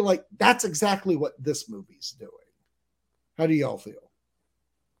kind of feel like that's exactly what this movie's doing. How do y'all feel?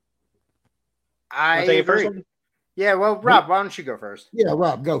 I agree. Yeah, well, Rob, why don't you go first? Yeah,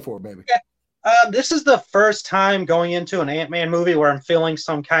 Rob, go for it, baby. This is the first time going into an Ant-Man movie where I'm feeling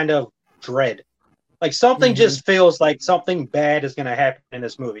some kind of dread. Like something just feels like something bad is going to happen in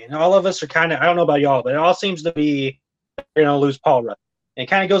this movie. And all of us are kind of, I don't know about y'all, but it all seems to be, you know, lose Paul Rudd. And it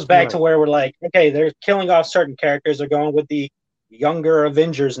kind of goes back to where we're like, okay, they're killing off certain characters. They're going with the younger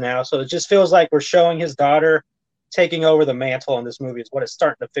Avengers now. So it just feels like we're showing his daughter taking over the mantle in this movie is what it's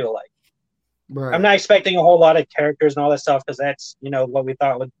starting to feel like. Right. I'm not expecting a whole lot of characters and all that stuff because that's, you know, what we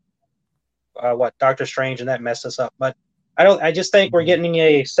thought with Doctor Strange, and that messed us up. But I just think we're getting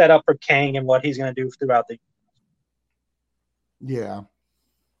a setup for Kang and what he's going to do throughout the. Yeah.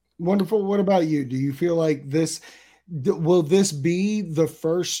 Wonderful. What about you? Do you feel like will this be the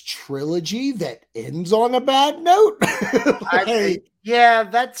first trilogy that ends on a bad note? That's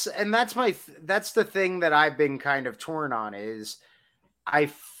the thing that I've been kind of torn on is I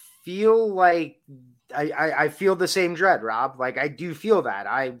feel like I feel the same dread, Rob. Like I do feel that.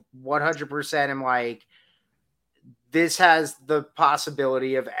 I 100% am like, this has the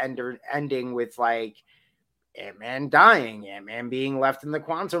possibility of ending with like Ant-Man dying, Ant-Man being left in the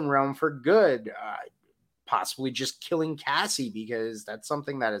quantum realm for good, possibly just killing Cassie because that's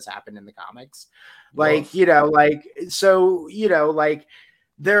something that has happened in the comics. Like, you know, like, so, you know, like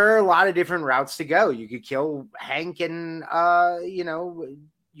there are a lot of different routes to go. You could kill Hank and,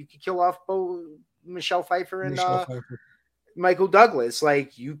 you could kill off Michelle Pfeiffer and Michael Douglas.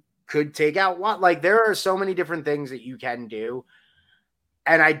 Like, you could take out like, there are so many different things that you can do.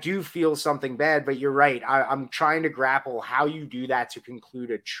 And I do feel something bad, but you're right. I'm trying to grapple how you do that to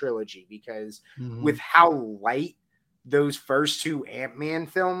conclude a trilogy, because with how light those first two Ant-Man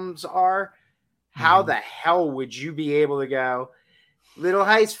films are, how the hell would you be able to go little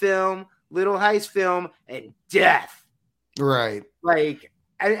heist film, and death? Right. Like,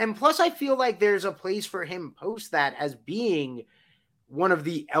 and plus I feel like there's a place for him post that as being one of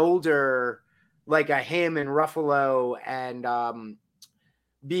the elder, like a him and Ruffalo, and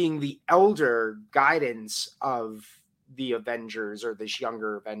being the elder guidance of the Avengers, or this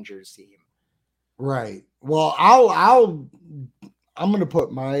younger Avengers team. Right. Well, I'm going to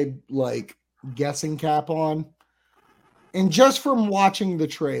put my like guessing cap on. And just from watching the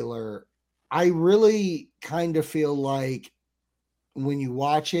trailer, I really kind of feel like when you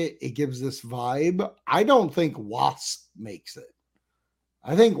watch it, it gives this vibe. I don't think Wasp makes it.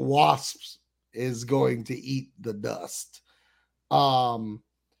 I think Wasp is going to eat the dust. And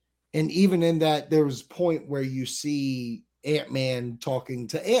even in that, there was a point where you see Ant-Man talking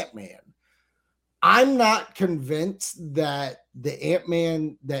to Ant-Man. I'm not convinced that the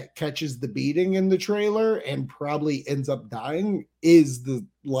Ant-Man that catches the beating in the trailer and probably ends up dying is the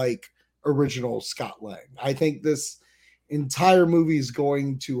like original Scott Lang. I think this entire movie is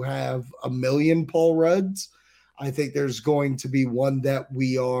going to have a million Paul Rudds. I think there's going to be one that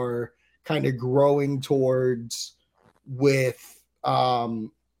we are kind of growing towards with the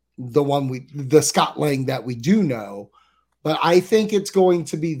Scott Lang that we do know, but I think it's going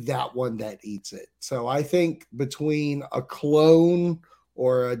to be that one that eats it. So I think between a clone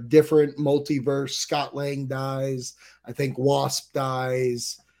or a different multiverse, Scott Lang dies. I think Wasp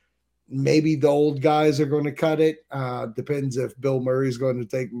dies. Maybe the old guys are going to cut it. Depends if Bill Murray's going to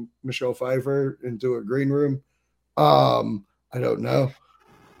take Michelle Pfeiffer into a green room. I don't know.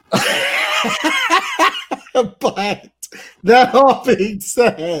 But that all being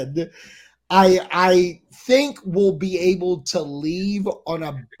said, I think we'll be able to leave on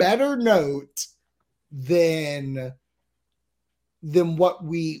a better note than what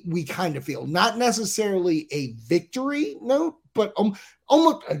we kind of feel. Not necessarily a victory note, but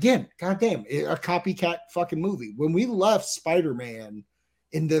almost, again, goddamn, a copycat fucking movie. When we left Spider-Man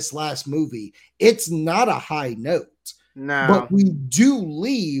in this last movie, it's not a high note. No. But we do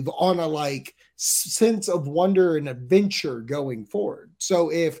leave on a like sense of wonder and adventure going forward.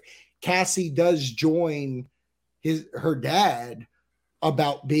 So if Cassie does join her dad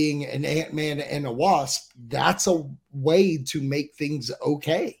about being an Ant-Man and a Wasp, that's a way to make things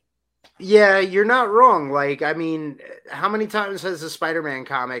okay. Yeah, you're not wrong. Like, I mean, how many times has the Spider-Man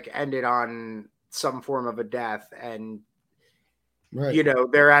comic ended on some form of a death? And right. You know,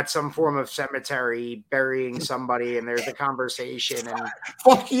 they're at some form of cemetery burying somebody, and there's a conversation. And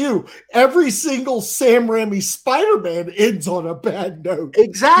fuck you. Every single Sam Raimi Spider-Man ends on a bad note.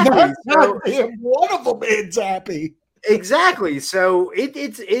 Exactly. One of them ends happy. Exactly. So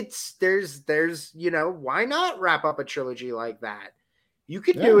there's why not wrap up a trilogy like that? You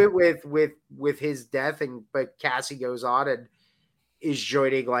could do it with his death, but Cassie goes on and is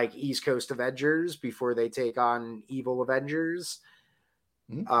joining like East Coast Avengers before they take on evil Avengers.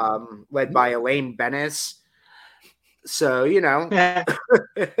 Led by Elaine Bennis. So, Yeah.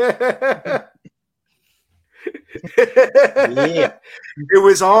 It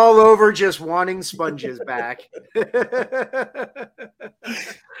was all over just wanting sponges back.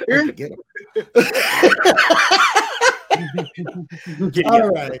 Get all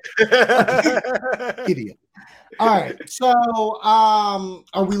right. Idiot. All right. So,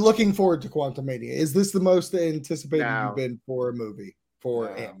 are we looking forward to Quantumania? Is this the most anticipated you've been for a movie? For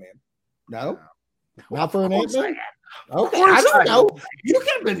Ant-Man? No? Not for an Ant-Man? Okay, I don't know. You could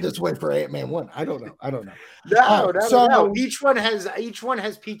have been this way for Ant-Man 1. I don't know. No. Each one has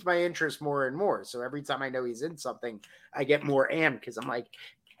piqued my interest more and more. So every time I know he's in something, I get more amped because I'm like,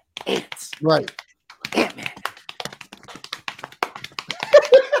 ants. Right. Ant-Man.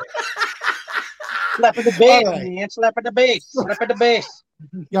 Slap at the base, man. Slap at the base. Slap at the base.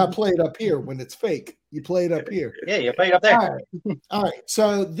 You gotta play it up here when it's fake. You play it up here. Yeah, you play it up there. All right.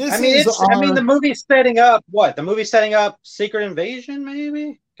 So this the movie's setting up what? The movie's setting up Secret Invasion,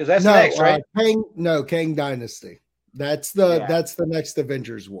 maybe? Because that's next, right? Kang Dynasty. That's the next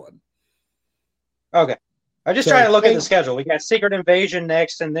Avengers one. Okay. I'm just trying to look at the schedule. We got Secret Invasion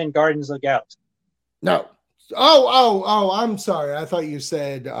next, and then Guardians of the Galaxy. No. Oh, I'm sorry. I thought you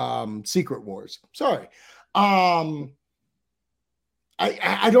said Secret Wars. Sorry.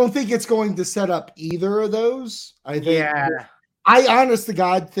 I don't think it's going to set up either of those. I think. Yeah. I honest to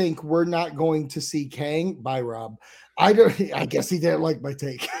God think we're not going to see Kang. Bye, Rob. I guess he didn't like my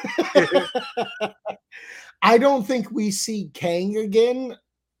take. I don't think we see Kang again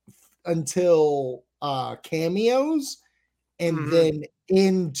until cameos and then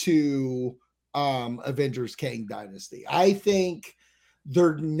into Avengers Kang Dynasty. I think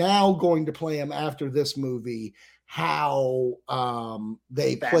they're now going to play him after this movie how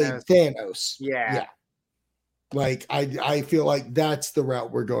they played Thanos. Yeah. Like I feel like that's the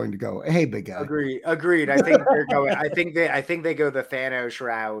route we're going to go. Hey, big guy. Agreed. I think they're going. I think they go the Thanos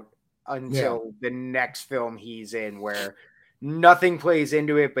route until the next film he's in, where nothing plays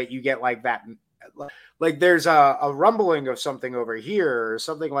into it, but you get like that. Like there's a rumbling of something over here or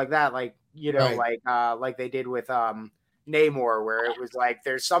something like that. Like like they did with Namor, where it was like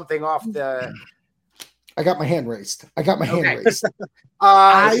there's something off the. I got my hand raised. Hand raised. It's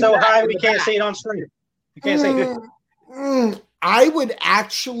so high we can't see it on screen. You can't say I would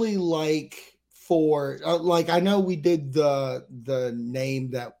actually like for I know we did the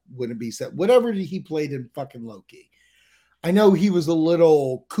name that wouldn't be said. Whatever he played in fucking Loki. I know he was a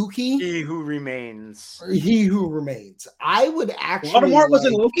little kooky. He Who Remains. I would actually. Voldemort was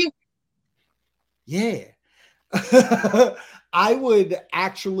in Loki? Yeah. I would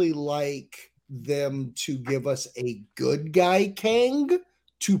actually like them to give us a good guy Kang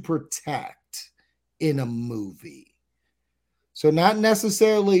to protect in a movie. So not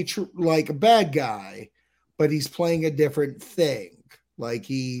necessarily like a bad guy, but he's playing a different thing. Like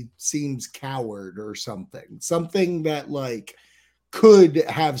he seems coward or something that like could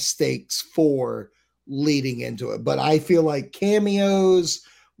have stakes for leading into it. But I feel like cameos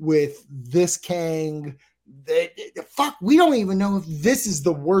with this Kang, we don't even know if this is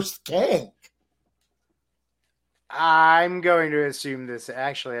the worst Kang. I'm going to assume this.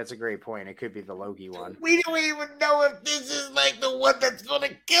 Actually, that's a great point. It could be the Loki one. We don't even know if this is like the one that's going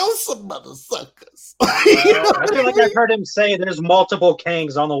to kill some mother suckers. I feel like I've heard him say there's multiple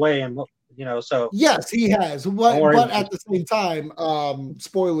Kangs on the way, and so yes, he has. But at the same time,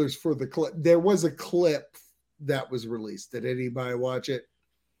 spoilers for the clip. There was a clip that was released. Did anybody watch it?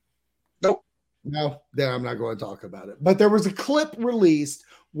 Nope. No, then I'm not going to talk about it. But there was a clip released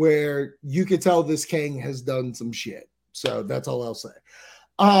where you could tell this Kang has done some shit. So that's all I'll say.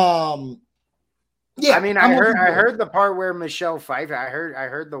 Yeah, I mean, I heard the part where Michelle Pfeiffer. I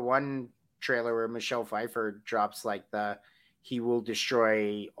heard the one trailer where Michelle Pfeiffer drops like he will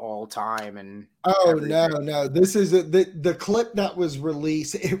destroy all time and. Oh everything. No! This is the clip that was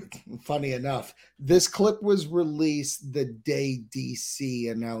released. Funny enough, this clip was released the day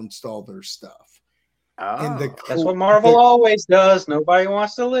DC announced all their stuff. Oh, that's what Marvel always does. Nobody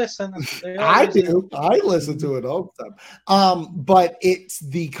wants to listen. I do. I listen to it all the time. But it's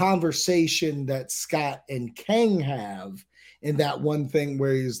the conversation that Scott and Kang have in that one thing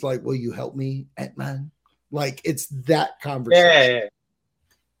where he's like, "Will you help me, Ant-Man?" Like it's that conversation. Yeah.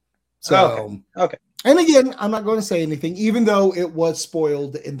 So okay. And again, I'm not going to say anything, even though it was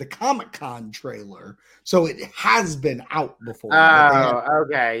spoiled in the Comic-Con trailer, so it has been out before. Oh,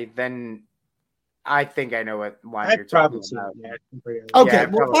 okay. Then. I think I know what line you're talking about. Okay,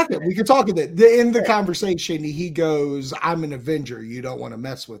 well, fuck it. We can talk about it. In the conversation, he goes, "I'm an Avenger. You don't want to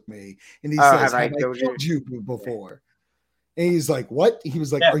mess with me." And he says, "Have I killed you before?" And he's like, "What?" He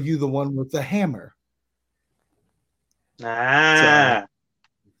was like, "Are you the one with the hammer?"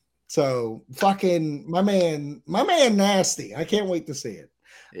 So fucking my man, nasty. I can't wait to see it.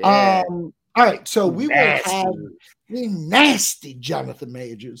 Yeah. All right, so we will have nasty Jonathan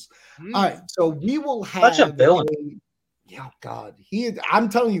Majors. All right, so we will have such a villain. God, I'm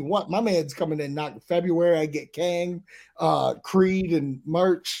telling you what, my man's coming in February. I get Kang, Creed, and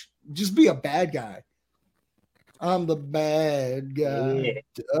merch. Just be a bad guy. I'm the bad guy.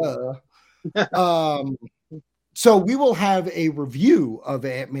 Yeah. So we will have a review of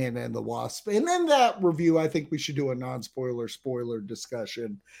Ant-Man and the Wasp, and in that review, I think we should do a non-spoiler spoiler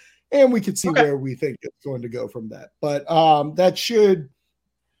discussion. And we can see where we think it's going to go from that. But that should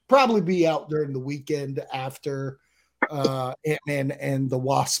probably be out during the weekend after Ant-Man and the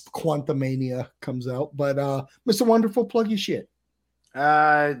Wasp Quantumania comes out. But Mr. Wonderful, plug your shit.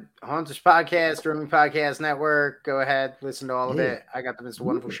 Hunters Podcast, Streaming Podcast Network. Go ahead, listen to all of it. I got the Mr.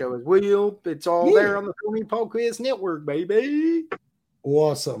 Wonderful show as well. It's all there on the Streaming Podcast Network, baby.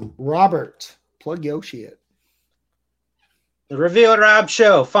 Awesome. Robert, plug your shit. The Revealed Rob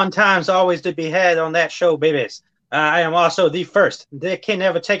Show. Fun times always to be had on that show, babies. I am also the first. They can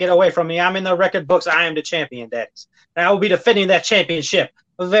never take it away from me. I'm in the record books. I am the champion, daddies. And I will be defending that championship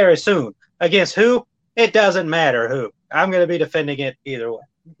very soon. Against who? It doesn't matter who. I'm going to be defending it either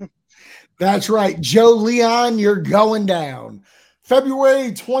way. That's right. Joe Leon, you're going down.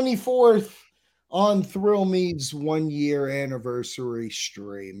 February 24th on Thrill Me's 1 year anniversary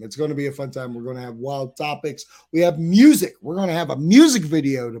stream. It's going to be a fun time. We're going to have wild topics. We have music. We're going to have a music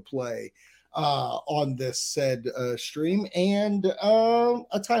video to play on this said stream and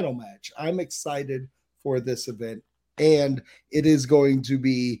a title match. I'm excited for this event, and it is going to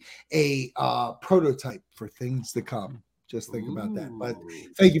be a prototype for things to come. Just think about that. But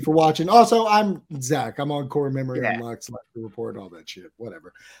thank you for watching. Also, I'm Zach. I'm on Core Memory Unlocked, Select Report, all that shit.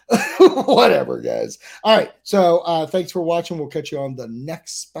 Whatever. Whatever, guys. All right. So thanks for watching. We'll catch you on the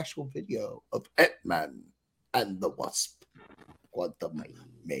next special video of Ant-Man and the Wasp. Quantum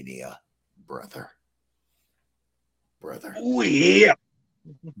Mania. Brother. Oh, yeah.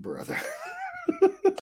 Brother.